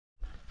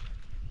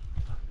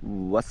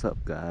What's up,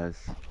 guys?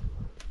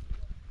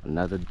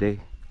 Another day,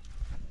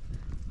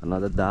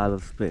 another dollar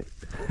spent.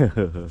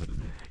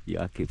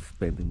 Yeah, I keep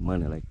spending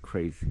money like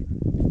crazy,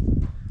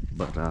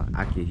 but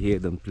I can hear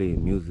them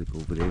playing music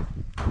over there.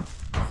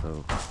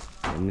 So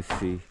let me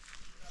see.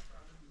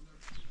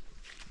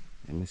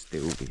 Let me stay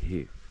over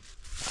here.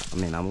 I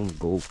mean, I won't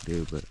go over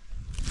there, but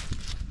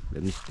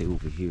let me stay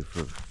over here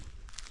first.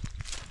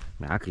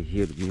 Man, I can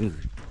hear the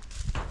music,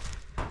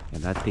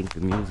 and I think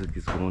the music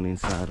is going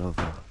inside of.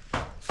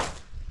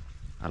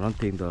 I don't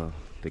think the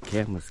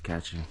camera's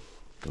catching.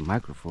 The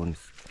microphone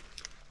is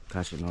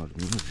catching all the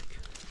music,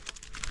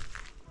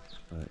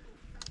 but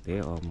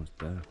they're almost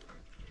done.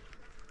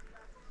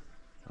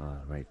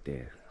 Right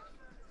there.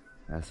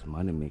 That's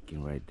money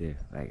making right there.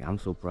 Like, I'm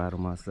so proud of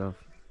myself.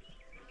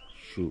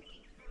 Shoot,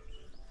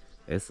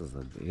 it's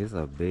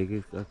a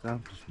big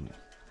accomplishment.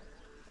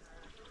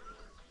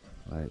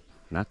 Like,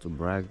 not to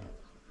brag,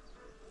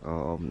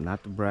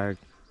 not to brag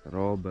at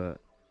all, but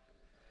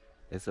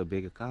it's a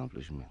big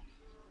accomplishment.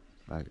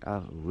 Like,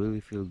 I really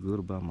feel good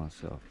about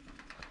myself.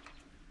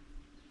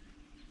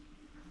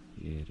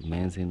 Yeah, the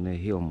man's in there,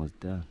 he almost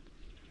done.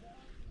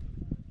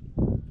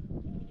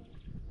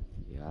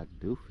 Yeah, I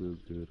do feel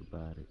good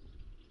about it.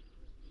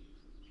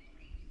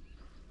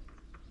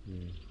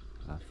 Yeah,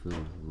 I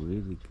feel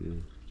really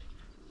good.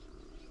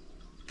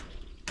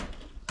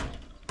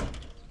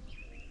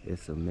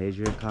 It's a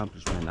major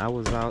accomplishment. I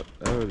was out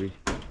early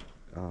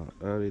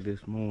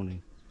this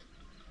morning,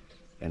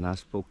 and I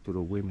spoke to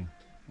the women,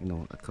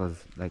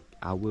 because like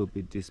I will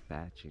be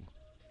dispatching.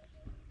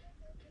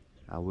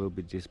 I will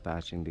be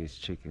dispatching these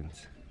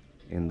chickens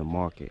in the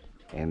market,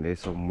 and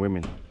there's some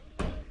women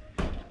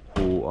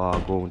who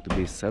are going to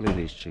be selling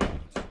these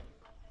chickens.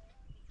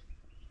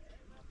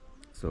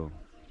 So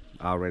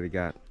I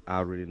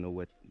already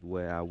know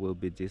where I will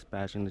be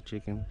dispatching the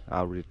chicken. I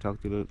already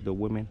talked to the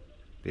women.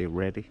 They're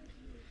ready.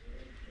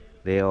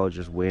 They all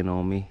just waiting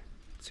on me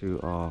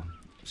to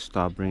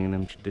start bringing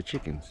them the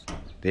chickens.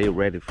 They're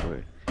ready for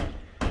it.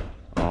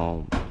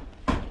 Um,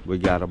 we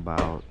got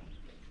about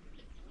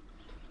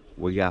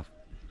we got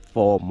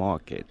 4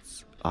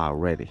 markets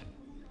already.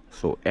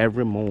 So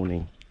every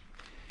morning,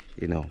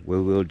 we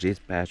will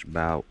dispatch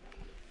about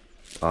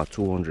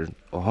 200,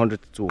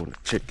 100 to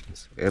 200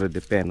 chickens. It'll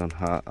depend on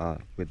how,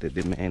 with the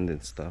demand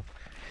and stuff.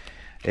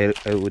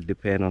 It would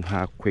depend on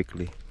how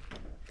quickly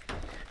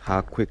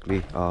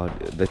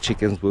the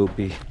chickens will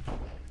be,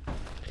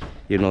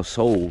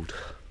 sold.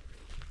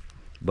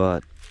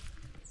 But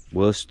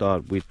we'll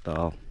start with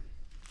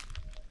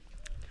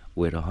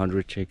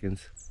 100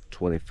 chickens,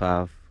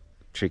 25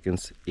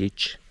 chickens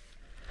each.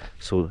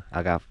 So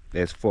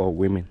there's 4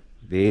 women.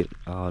 They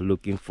are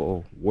looking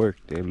for work.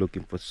 They're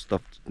looking for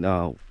stuff.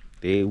 Now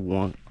they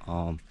want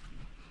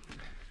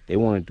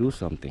to do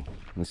something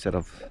instead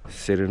of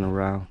sitting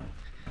around.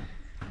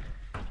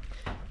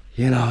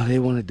 They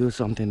want to do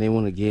something. They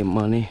want to get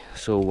money.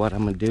 So what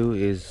I'm gonna do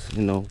is,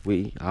 I'm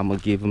gonna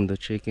give them the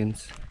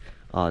chickens.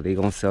 They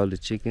gonna sell the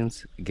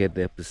chickens, get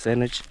their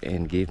percentage,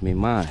 and give me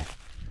mine.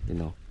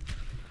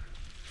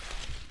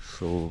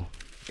 So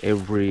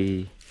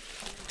every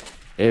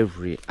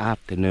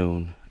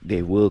afternoon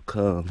they will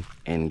come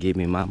and give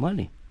me my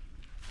money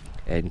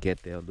and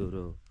get their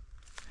little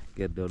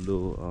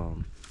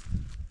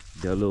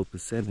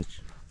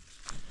percentage.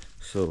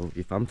 So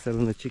if I'm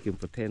selling a chicken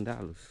for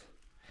 $10,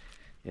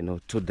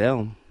 to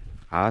them,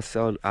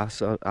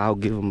 I'll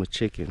give them a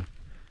chicken.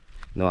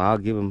 I'll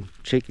give them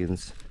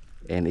chickens,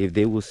 and if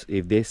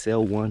they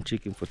sell one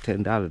chicken for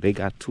 $10, they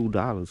got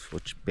 $2 for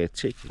their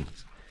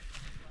chickens.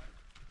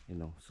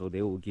 So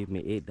they will give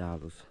me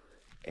 $8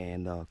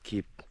 and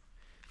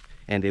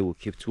they will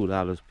keep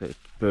 $2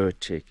 per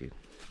chicken.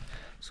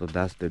 So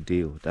that's the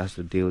deal. That's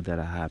the deal that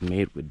I have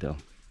made with them.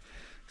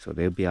 So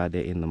they'll be out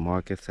there in the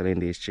market selling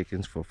these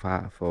chickens for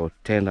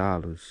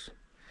 $10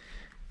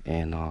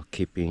 and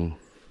keeping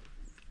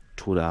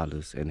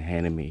 $2 and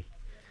handing me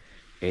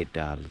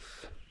 $8.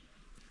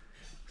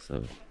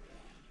 So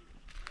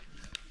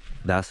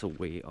that's a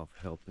way of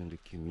helping the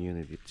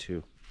community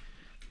too.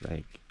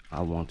 Like, I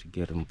want to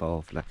get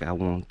involved. Like, I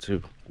want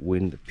to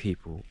win the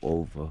people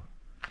over,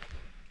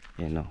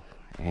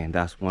 and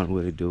that's one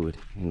way to do it.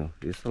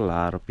 There's a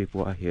lot of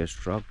people out here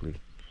struggling.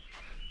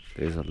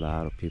 There's a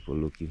lot of people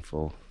looking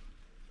for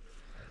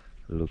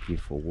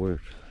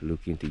work,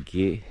 looking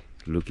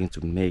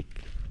to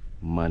make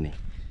money.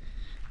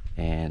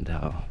 And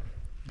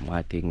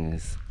my thing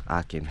is,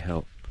 I can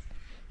help,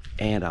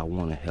 and I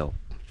want to help.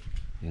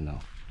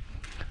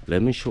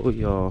 Let me show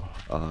y'all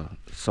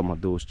some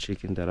of those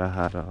chicken that I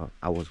had.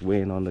 I was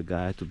waiting on the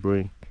guy to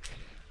bring.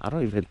 I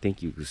don't even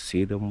think you could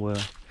see them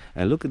well.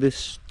 And look at this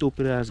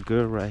stupid ass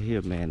girl right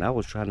here, man. I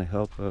was trying to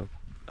help her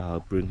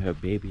bring her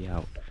baby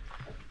out,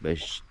 but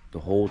the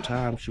whole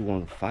time she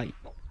wanted to fight.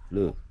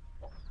 Look,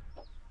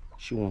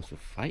 she wants to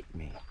fight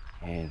me,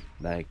 and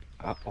like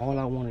all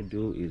I want to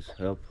do is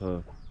help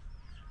her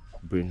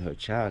bring her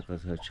child,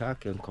 because her child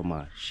can come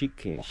out. She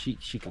can't. She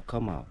can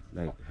come out.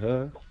 Like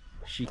her,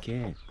 she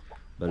can.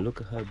 But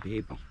look at her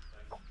baby.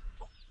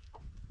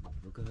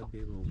 Look at her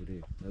baby over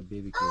there. Her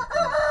baby can't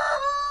come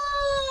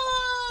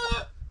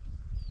out.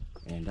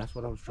 And that's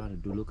what I was trying to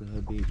do. Look at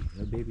her baby.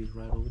 Her baby's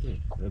right over there.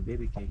 Her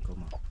baby can't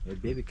come out. Her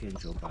baby can't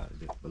jump out of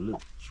there. But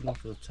look, she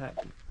wants to attack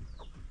me.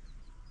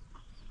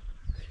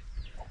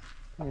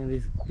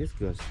 Man, this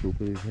girl's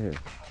stupid as hell.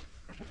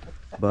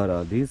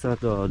 But these are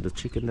the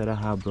chicken that I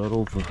have brought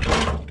over.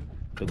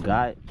 The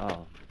guy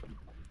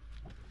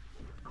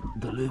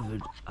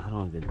delivered. I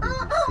don't even think you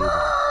see them.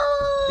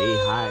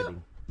 They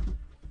hiding.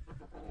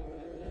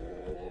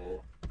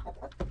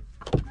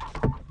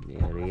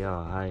 Yeah, they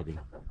are hiding.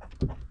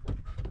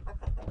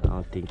 I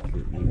don't think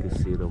you can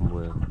see them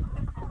well,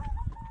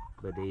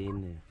 but they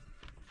in there.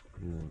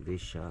 You know, they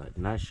shy,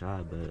 not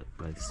shy, but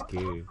like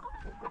scared.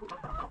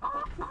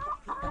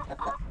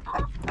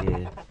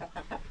 Yeah,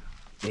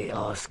 they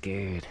are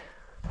scared.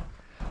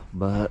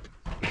 But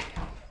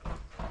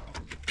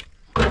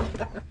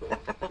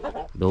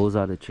those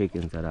are the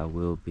chickens that I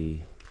will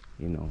be,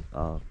 you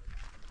know,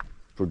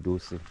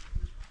 producing.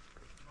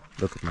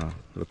 Look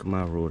at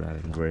my Rhode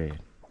Island red.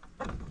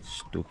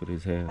 Stupid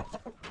as hell.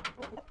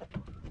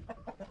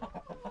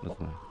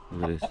 Look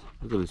at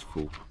this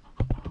fool.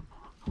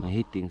 Man,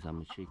 he thinks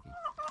I'm a chicken.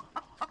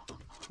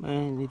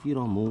 Man, if you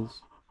don't move.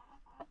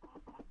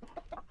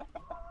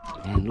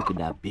 Man, look at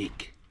that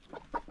beak.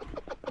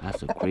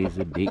 That's a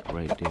crazy beak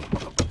right there.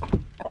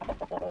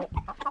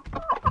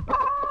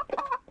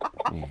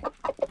 Man.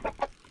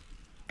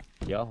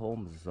 Your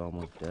homes is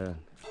almost done.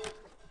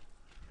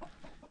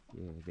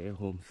 Yeah, their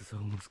homes is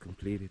almost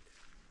completed.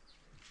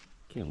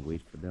 Can't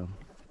wait for them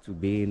to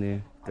be in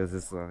there because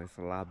it's a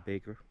lot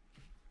bigger.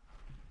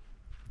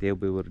 They'll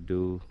be able to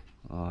do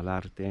a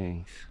lot of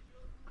things,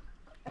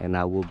 and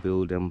I will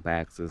build them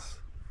boxes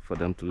for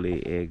them to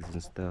lay eggs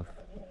and stuff.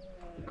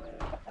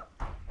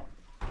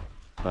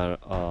 But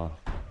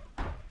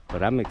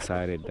I'm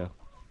excited though.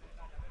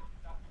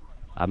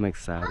 I'm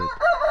excited.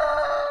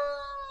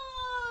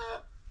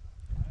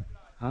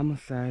 I'm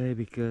excited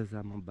because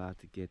I'm about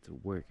to get to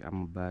work.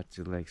 I'm about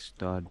to like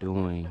start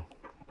doing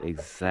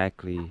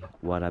exactly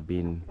what I've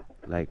been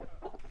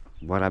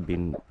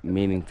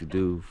meaning to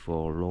do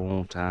for a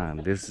long time.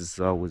 This has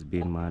always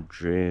been my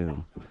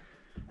dream,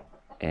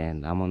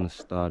 and I'm gonna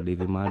start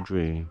living my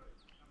dream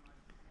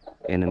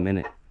in a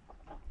minute.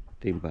 I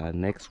think by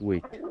next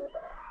week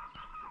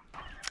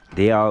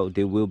they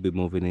will be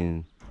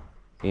moving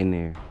in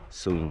there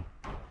soon,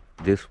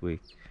 this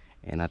week,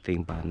 and I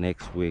think by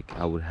next week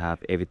I would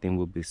have everything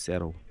will be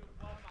settled,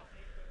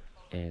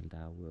 and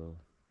I will,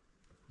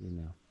 you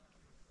know,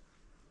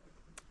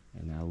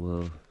 and I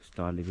will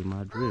start living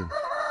my dream.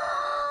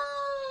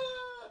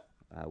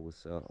 I will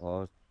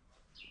sell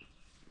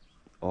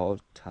all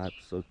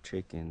types of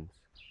chickens.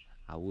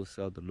 I will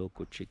sell the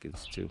local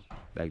chickens too,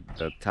 like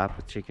the type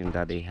of chicken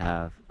that they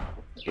have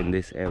in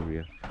this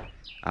area.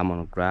 I'm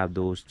gonna grab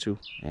those too,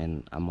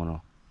 and I'm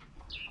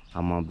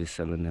gonna be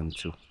selling them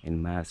too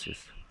in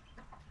masses.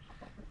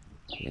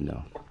 You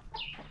know,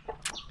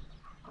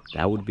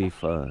 that would be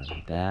fun.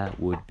 That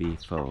would be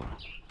fun.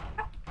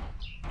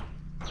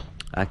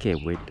 I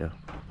can't wait though.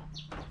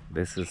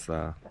 This is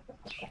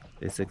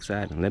it's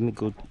exciting. Let me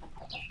go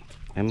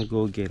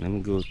again. Let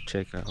me go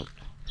check out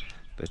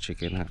the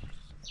chicken house.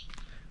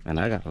 And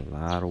I got a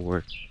lot of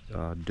work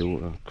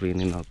doing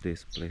cleaning up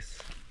this place.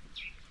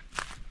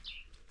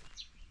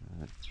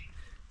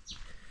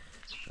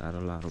 Got a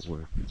lot of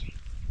work.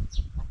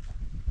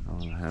 I'm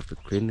gonna have to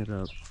clean it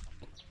up.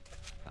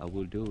 I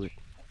will do it.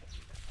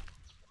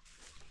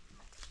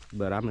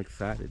 But I'm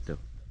excited though.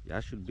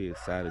 Y'all should be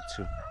excited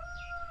too.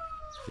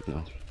 You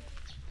know,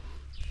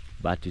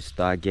 about to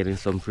start getting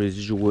some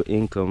residual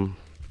income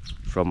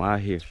from out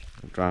here.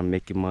 I'm trying to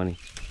make money.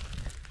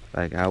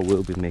 Like I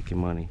will be making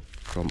money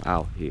from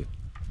out here.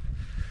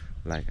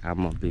 Like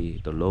I'm gonna be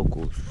the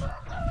locals.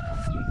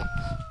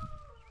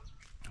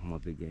 I'm gonna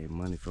be getting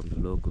money from the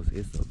locals.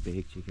 It's a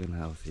big chicken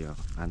house, y'all.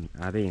 And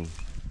I didn't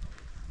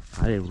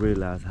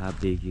realize how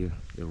big it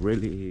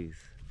really is.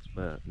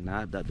 But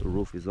now that the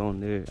roof is on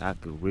there, I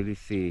could really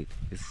see it.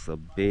 It's a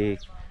big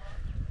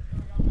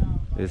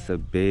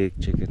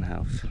chicken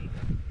house.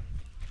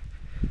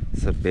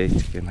 It's a big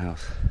chicken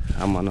house.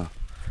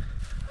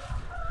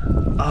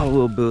 I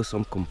will build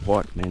some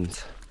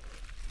compartments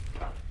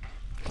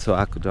so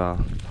I could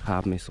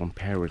have me some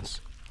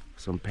parents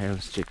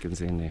chickens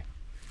in there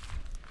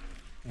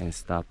and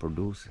start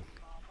producing.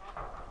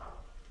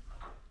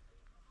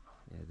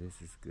 Yeah,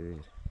 this is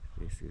good.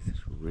 This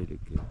is really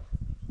good.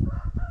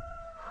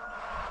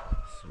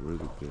 It's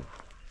really good.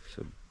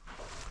 So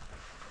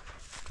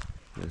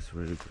it's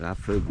really good. I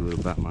feel good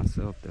about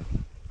myself though.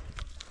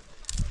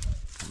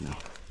 You know,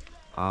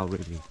 I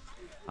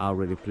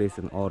already placed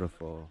an order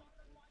for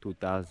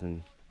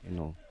 2,000, you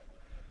know,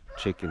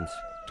 chickens,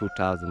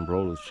 2,000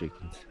 broiler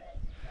chickens.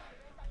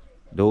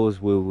 Those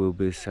we will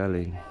be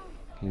selling,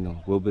 you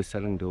know, we'll be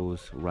selling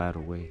those right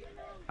away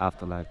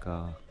after like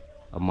a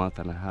month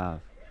and a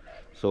half.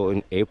 So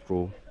in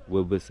April,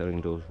 we'll be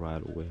selling those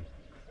right away.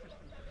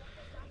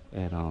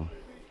 And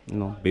you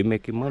know, be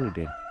making money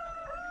then.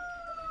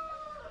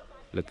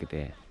 Look at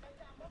that.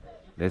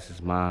 This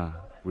is my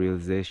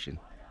realization.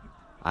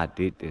 I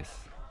did this.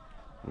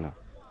 You know,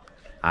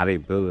 I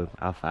didn't build it.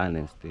 I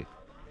financed it,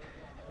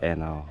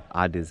 and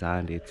I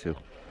designed it too.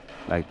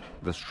 Like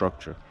the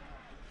structure,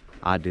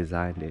 I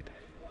designed it,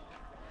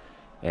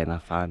 and I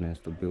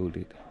financed to build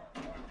it.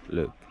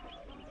 Look,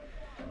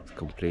 it's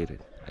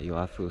completed. Yo,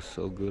 I feel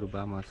so good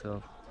about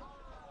myself.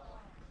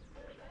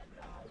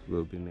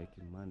 We'll be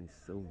making money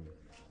soon.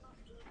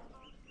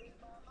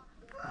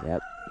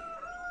 Yep.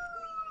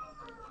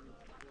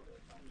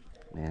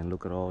 Man,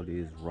 look at all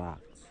these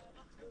rocks.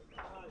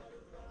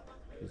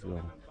 There's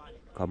gonna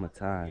come a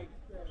time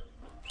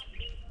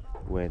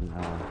when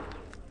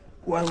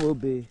we'll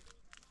be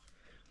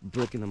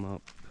breaking them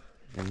up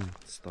and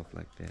stuff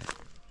like that.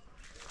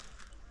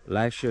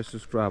 Like, share,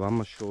 subscribe. I'm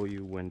gonna show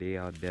you when they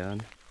are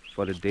done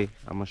for the day.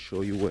 I'm gonna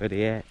show you where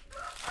they at,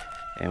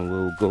 and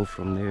we'll go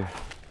from there.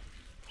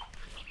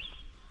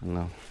 You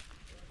know.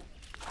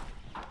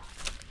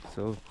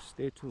 So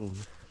stay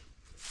tuned.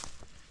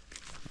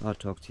 I'll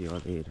talk to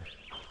y'all later.